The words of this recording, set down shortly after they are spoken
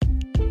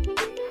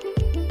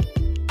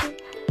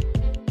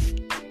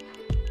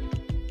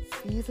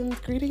seasons.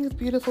 Greetings,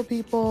 beautiful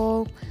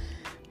people.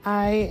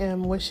 I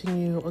am wishing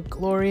you a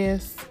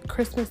glorious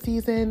Christmas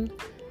season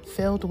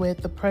filled with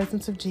the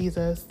presence of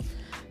Jesus.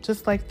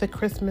 Just like the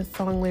Christmas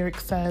song lyric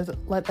says,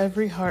 let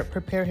every heart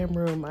prepare him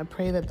room. I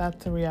pray that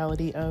that's a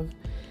reality of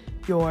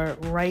your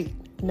right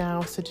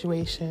now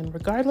situation,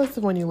 regardless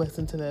of when you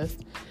listen to this.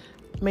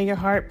 May your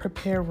heart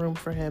prepare room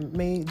for him.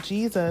 May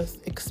Jesus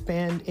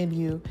expand in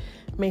you.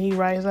 May he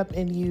rise up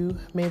in you.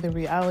 May the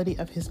reality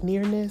of his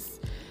nearness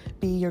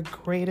be your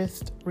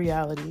greatest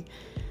reality.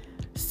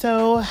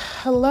 So,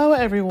 hello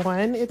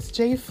everyone. It's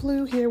J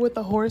Flu here with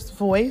a hoarse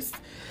voice,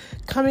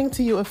 coming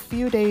to you a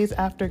few days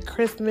after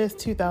Christmas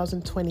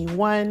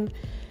 2021,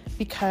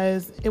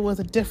 because it was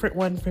a different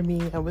one for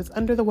me. I was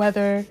under the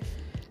weather,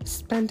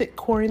 spent it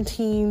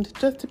quarantined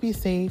just to be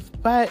safe,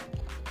 but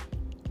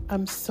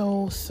I'm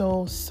so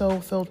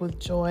filled with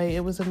joy.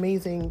 It was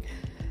amazing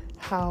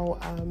how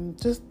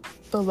just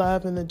the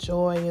love and the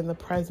joy and the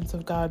presence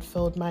of God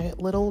filled my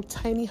little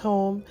tiny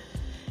home.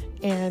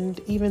 And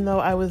even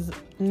though I was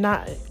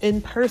not in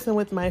person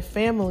with my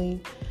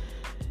family,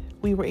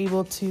 we were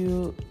able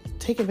to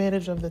take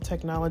advantage of the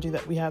technology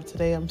that we have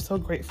today. I'm so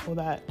grateful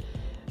that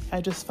I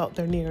just felt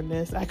their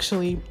nearness.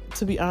 Actually,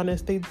 to be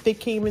honest, they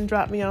came and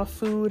dropped me off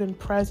food and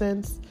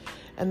presents,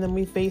 and then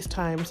we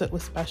FaceTimed, so it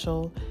was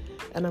special.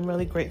 And I'm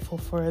really grateful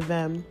for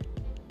them.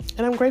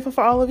 And I'm grateful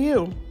for all of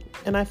you.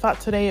 And I thought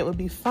today it would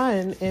be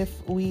fun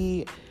if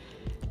we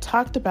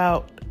talked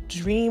about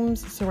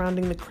dreams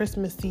surrounding the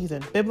Christmas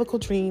season, biblical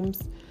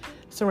dreams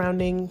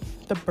surrounding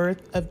the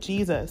birth of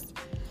Jesus,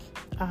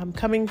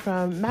 coming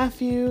from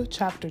Matthew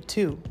chapter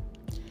 2.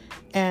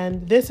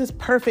 And this is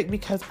perfect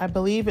because I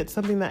believe it's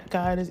something that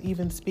God is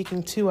even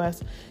speaking to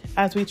us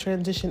as we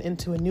transition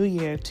into a new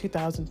year,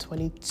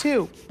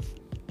 2022.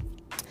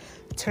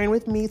 Turn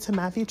with me to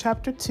Matthew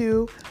chapter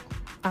 2.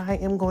 I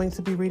am going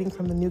to be reading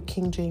from the New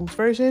King James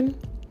Version.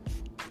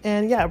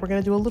 And we're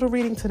going to do a little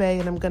reading today,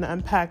 and I'm going to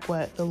unpack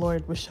what the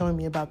Lord was showing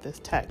me about this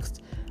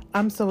text.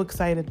 I'm so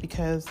excited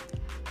because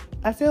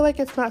I feel like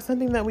it's not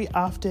something that we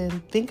often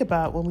think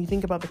about when we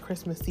think about the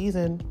Christmas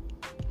season.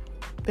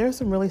 There are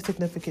some really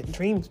significant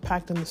dreams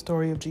packed in the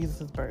story of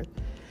Jesus' birth.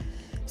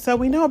 So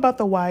we know about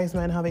the wise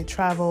men, how they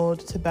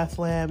traveled to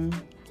Bethlehem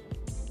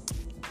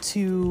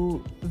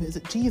to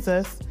visit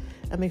Jesus,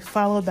 and they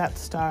followed that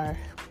star.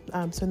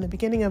 So in the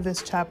beginning of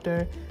this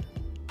chapter,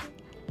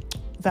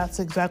 that's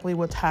exactly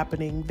what's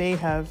happening. They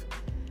have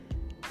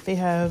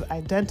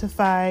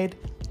identified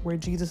where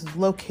Jesus is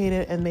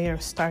located, and they are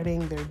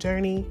starting their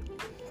journey.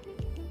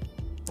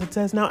 It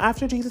says, now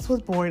after Jesus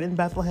was born in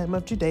Bethlehem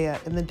of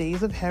Judea in the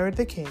days of Herod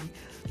the king,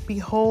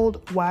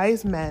 behold,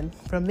 wise men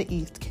from the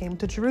east came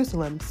to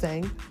Jerusalem,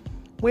 saying,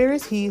 where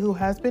is he who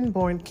has been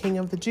born King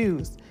of the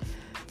Jews?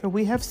 For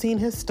we have seen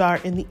his star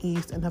in the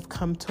east and have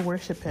come to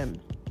worship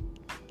him.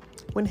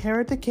 When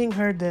Herod the king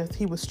heard this,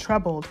 he was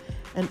troubled,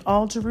 and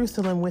all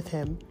Jerusalem with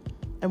him.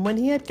 And when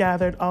he had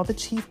gathered all the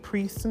chief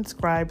priests and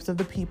scribes of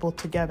the people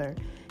together,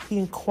 he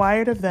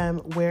inquired of them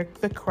where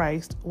the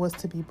Christ was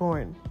to be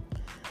born.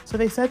 So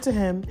they said to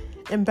him,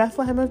 in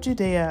Bethlehem of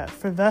Judea,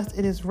 for thus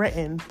it is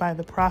written by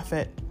the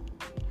prophet,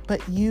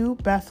 but you,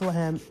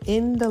 Bethlehem,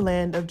 in the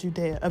land of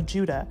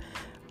Judah,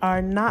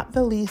 are not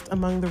the least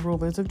among the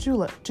rulers of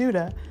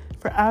Judah,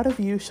 for out of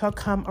you shall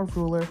come a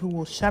ruler who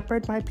will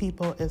shepherd my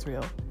people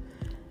Israel.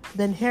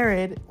 Then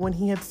Herod, when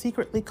he had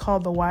secretly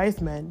called the wise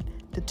men,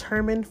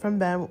 determined from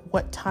them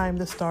what time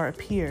the star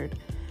appeared.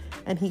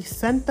 And he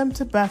sent them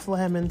to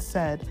Bethlehem and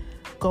said,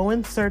 go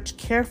and search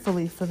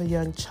carefully for the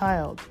young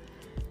child.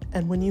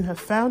 And when you have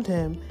found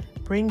him,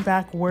 bring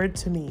back word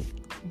to me,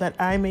 that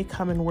I may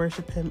come and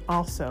worship him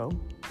also.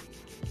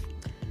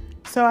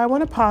 So I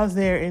want to pause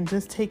there and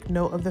just take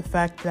note of the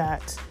fact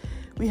that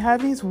we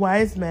have these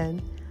wise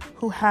men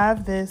who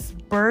have this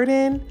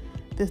burden,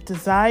 this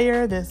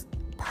desire, this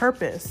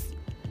purpose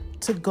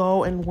to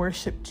go and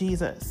worship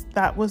Jesus.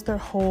 That was their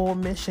whole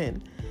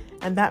mission.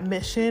 And that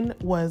mission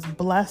was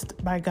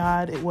blessed by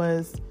God. It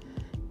was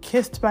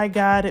kissed by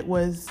God. It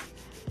was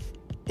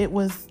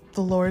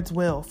the Lord's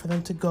will for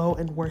them to go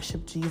and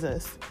worship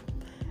Jesus.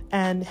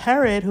 And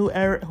Herod, who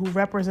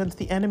represents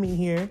the enemy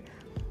here,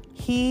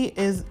 he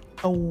is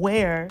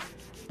aware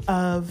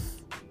of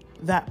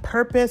that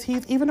purpose.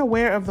 He's even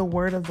aware of the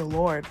word of the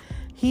Lord.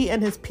 He and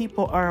his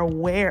people are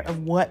aware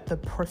of what the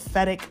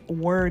prophetic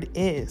word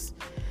is.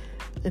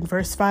 In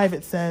verse 5,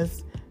 it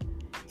says,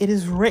 it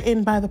is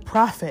written by the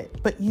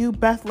prophet, but you,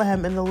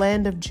 Bethlehem, in the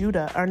land of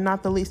Judah, are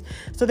not the least.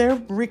 So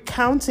they're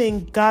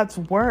recounting God's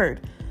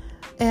word.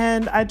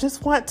 And I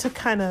just want to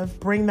kind of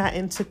bring that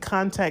into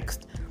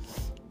context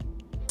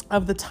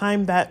of the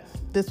time that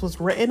this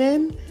was written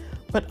in,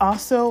 but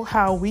also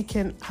how it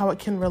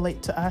can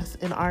relate to us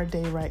in our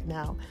day right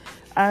now.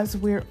 As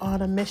we're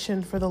on a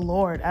mission for the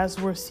Lord,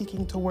 as we're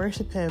seeking to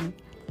worship him,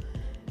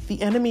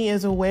 the enemy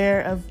is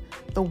aware of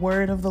the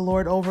word of the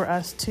Lord over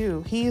us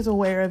too. He is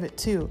aware of it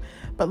too.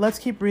 But let's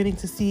keep reading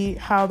to see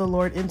how the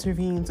Lord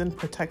intervenes and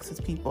protects his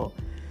people.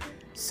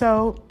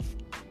 So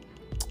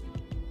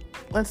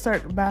let's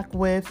start back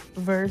with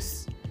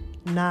verse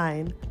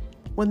 9.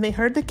 When they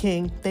heard the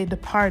king, they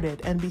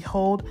departed, and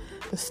behold,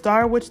 the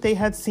star which they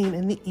had seen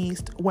in the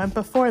east went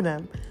before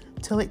them,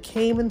 till it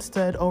came and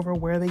stood over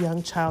where the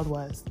young child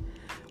was.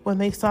 When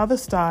they saw the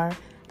star,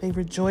 they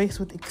rejoiced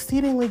with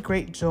exceedingly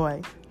great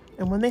joy.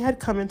 And when they had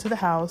come into the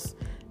house,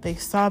 they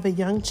saw the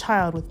young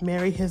child with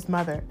Mary his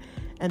mother,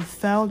 and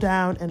fell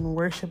down and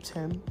worshipped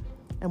him.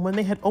 And when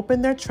they had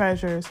opened their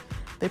treasures,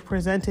 they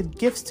presented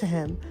gifts to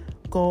him,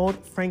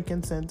 gold,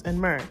 frankincense, and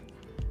myrrh.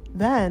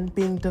 Then,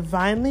 being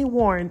divinely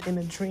warned in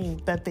a dream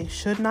that they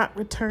should not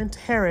return to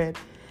Herod,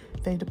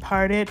 they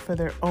departed for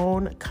their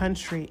own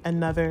country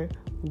another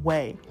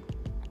way.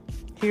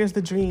 Here's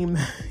the dream.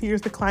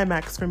 Here's the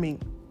climax for me.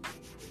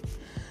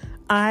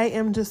 I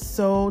am just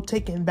so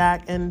taken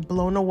back and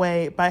blown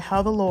away by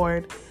how the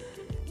Lord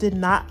did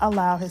not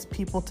allow his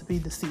people to be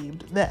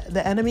deceived.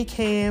 The enemy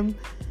came,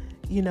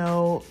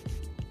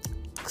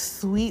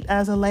 sweet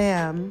as a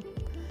lamb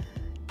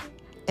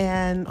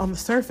and on the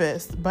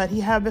surface, but he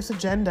had this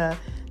agenda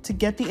to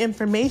get the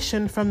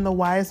information from the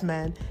wise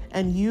men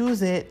and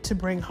use it to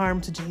bring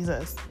harm to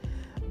Jesus.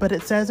 But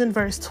it says in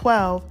verse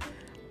 12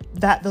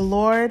 that the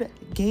Lord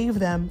gave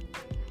them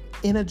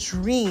in a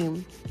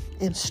dream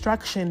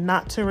instruction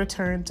not to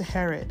return to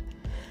Herod.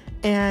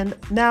 And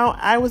now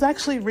I was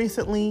actually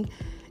recently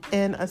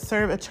in a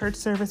church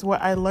service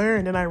where I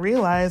learned and I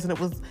realized, and it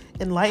was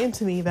enlightened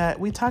to me, that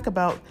we talk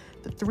about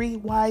the three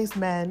wise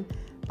men,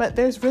 but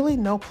there's really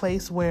no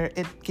place where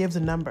it gives a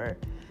number.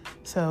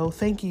 So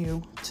thank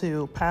you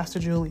to Pastor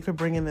Julie for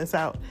bringing this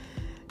out.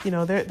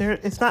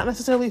 It's not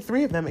necessarily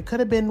three of them. It could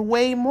have been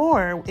way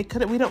more.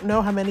 We don't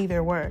know how many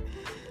there were.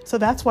 So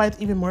that's why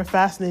it's even more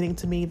fascinating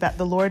to me that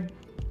the Lord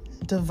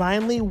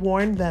divinely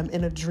warned them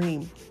in a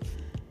dream.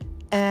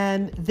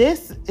 And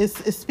this is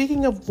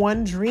speaking of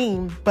one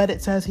dream, but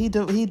it says he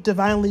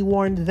divinely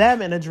warned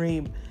them in a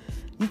dream.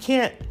 You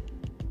can't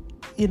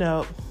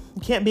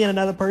be in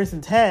another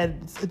person's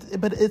head,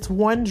 but it's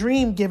one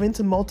dream given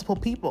to multiple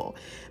people.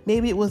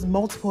 Maybe it was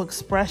multiple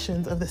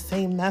expressions of the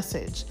same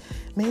message.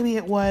 Maybe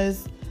it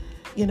was,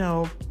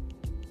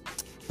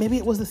 maybe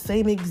it was the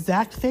same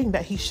exact thing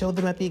that he showed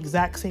them at the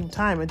exact same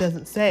time. It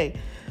doesn't say.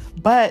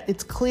 But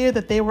it's clear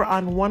that they were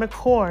on one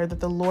accord, that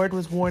the Lord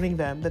was warning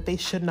them that they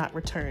should not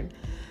return.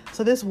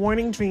 So this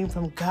warning dream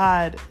from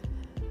God,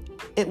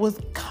 it was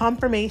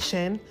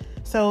confirmation.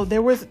 So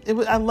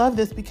I love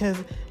this because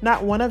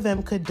not one of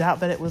them could doubt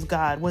that it was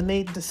God. When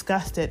they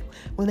discussed it,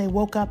 when they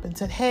woke up and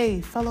said,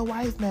 "Hey, fellow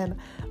wise men,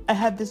 I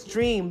had this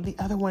dream," the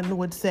other one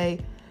would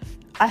say,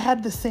 "I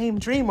had the same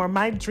dream," or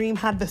 "My dream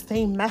had the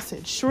same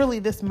message. Surely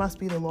this must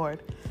be the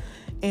Lord."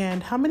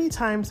 And how many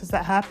times has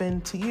that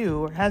happened to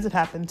you, or has it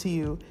happened to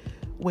you,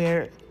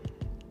 where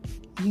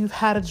you've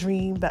had a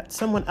dream that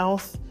someone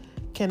else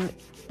can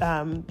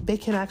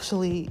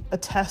actually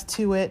attest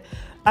to it?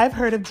 I've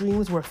heard of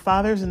dreams where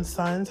fathers and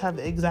sons have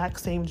the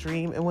exact same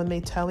dream, and when they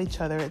tell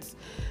each other, it's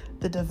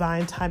the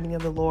divine timing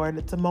of the Lord.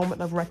 It's a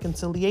moment of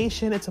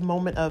reconciliation. It's a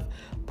moment of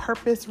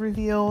purpose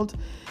revealed.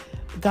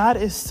 God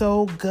is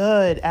so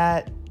good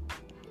at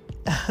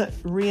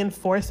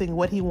reinforcing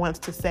what he wants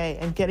to say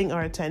and getting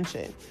our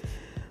attention.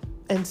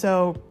 And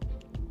so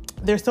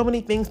there's so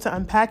many things to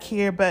unpack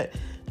here, but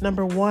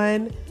number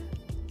one,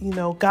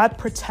 God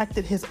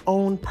protected his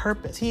own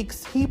purpose.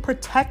 He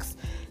protects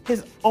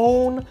his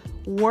own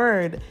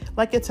word.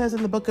 Like it says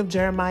in the book of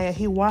Jeremiah,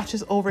 he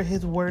watches over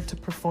his word to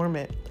perform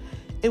it.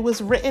 It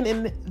was written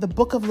in the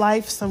book of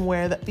life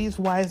somewhere that these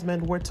wise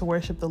men were to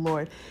worship the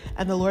Lord,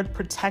 and the Lord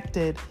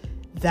protected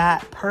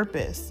that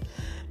purpose.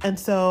 And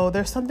so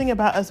there's something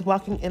about us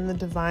walking in the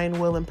divine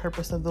will and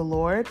purpose of the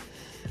Lord,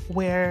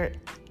 where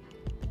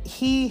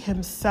he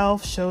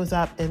himself shows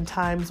up in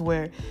times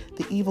where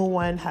the evil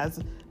one has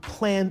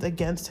plans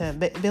against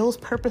him. Those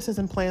purposes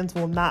and plans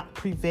will not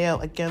prevail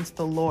against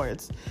the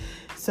Lord's.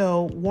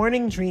 So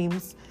warning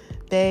dreams,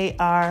 they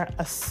are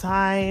a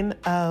sign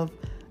of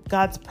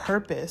God's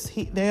purpose.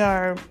 They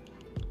are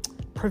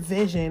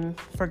provision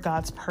for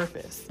God's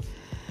purpose.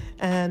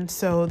 And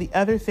so the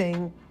other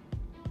thing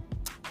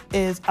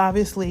is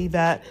obviously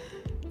that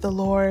the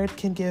Lord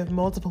can give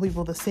multiple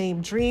people the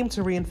same dream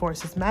to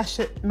reinforce his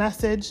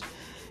message,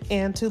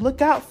 and to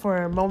look out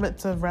for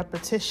moments of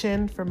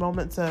repetition, for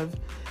moments of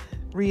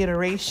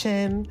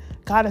reiteration.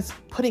 God is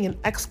putting an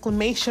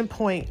exclamation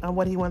point on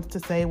what he wants to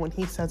say when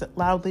he says it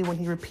loudly, when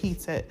he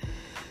repeats it.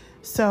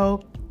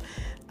 So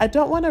I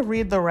don't want to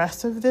read the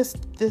rest of this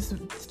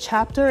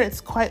chapter. It's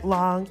quite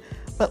long,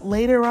 but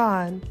later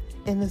on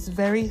in this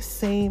very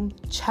same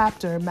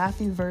chapter,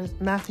 Matthew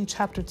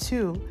chapter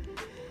 2,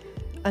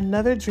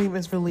 another dream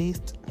is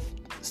released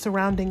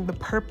surrounding the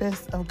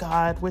purpose of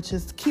God, which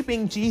is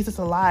keeping Jesus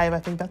alive. I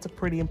think that's a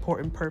pretty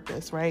important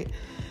purpose, right?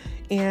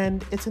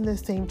 And it's in this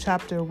same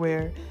chapter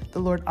where the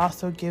Lord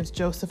also gives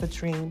Joseph a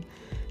dream,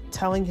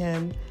 telling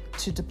him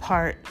to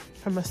depart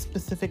from a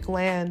specific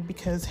land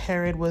because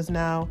Herod was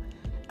now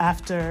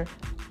after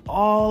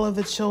all of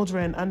the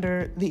children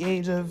under the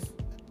age of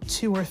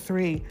 2 or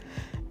 3.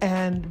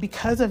 And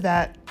because of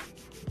that,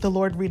 the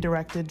Lord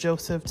redirected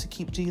Joseph to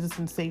keep Jesus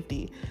in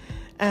safety.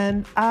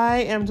 And I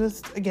am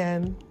just,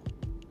 again,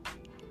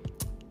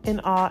 in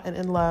awe and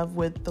in love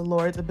with the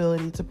Lord's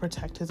ability to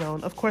protect his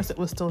own. Of course, it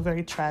was still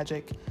very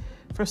tragic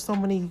for so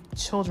many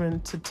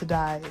children to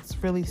die.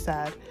 It's really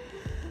sad.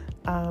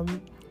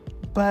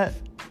 But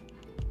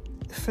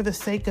for the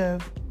sake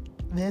of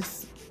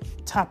this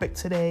topic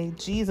today,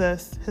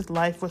 Jesus, his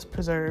life was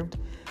preserved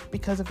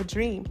because of a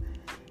dream.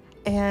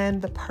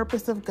 And the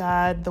purpose of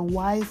God, the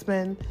wise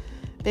men,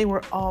 they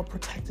were all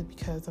protected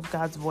because of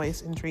God's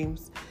voice in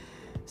dreams.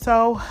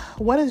 So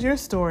what is your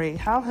story?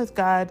 How has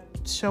God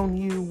shown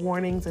you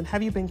warnings, and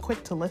have you been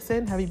quick to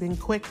listen? Have you been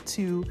quick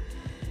to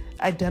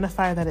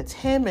identify that it's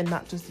him and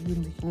not just you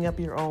making up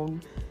your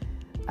own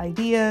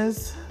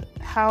ideas?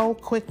 How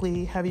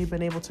quickly have you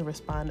been able to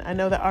respond? I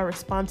know that our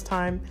response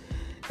time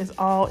is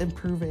all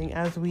improving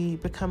as we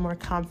become more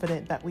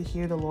confident that we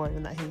hear the Lord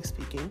and that he's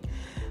speaking.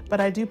 But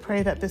I do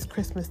pray that this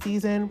Christmas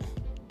season,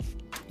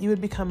 you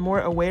would become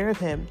more aware of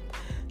him,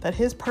 that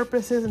his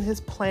purposes and his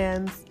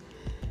plans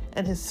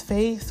and his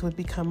face would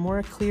become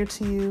more clear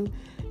to you,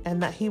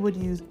 and that he would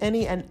use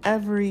any and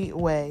every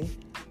way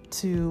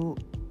to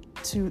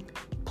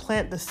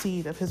plant the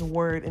seed of his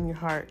word in your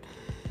heart.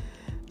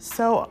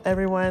 So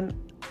everyone,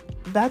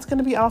 that's going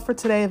to be all for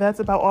today. That's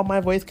about all my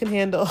voice can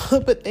handle.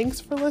 But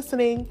thanks for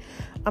listening.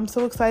 I'm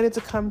so excited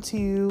to come to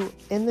you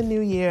in the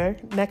new year,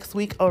 next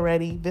week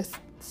already, this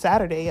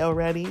Saturday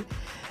already,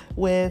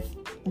 with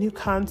new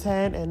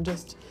content and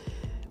just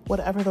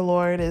whatever the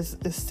Lord is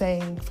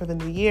saying for the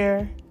new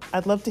year.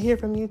 I'd love to hear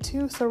from you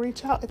too, so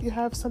reach out if you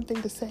have something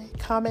to say,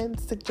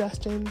 comments,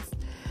 suggestions.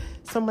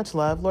 So much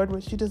love. Lord,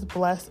 would you just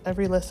bless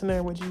every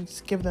listener? Would you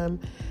just give them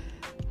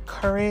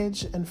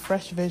courage and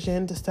fresh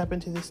vision to step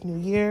into this new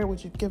year?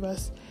 Would you give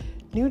us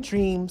new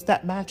dreams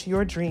that match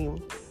your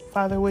dream?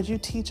 Father, would you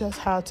teach us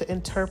how to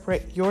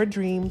interpret your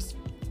dreams,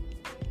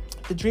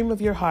 the dream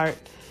of your heart,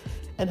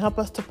 and help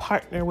us to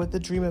partner with the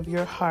dream of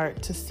your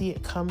heart to see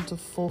it come to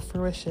full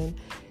fruition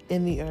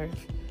in the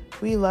earth.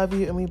 We love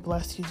you and we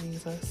bless you,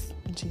 Jesus.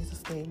 In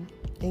Jesus' name,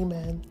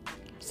 amen.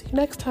 See you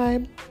next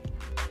time.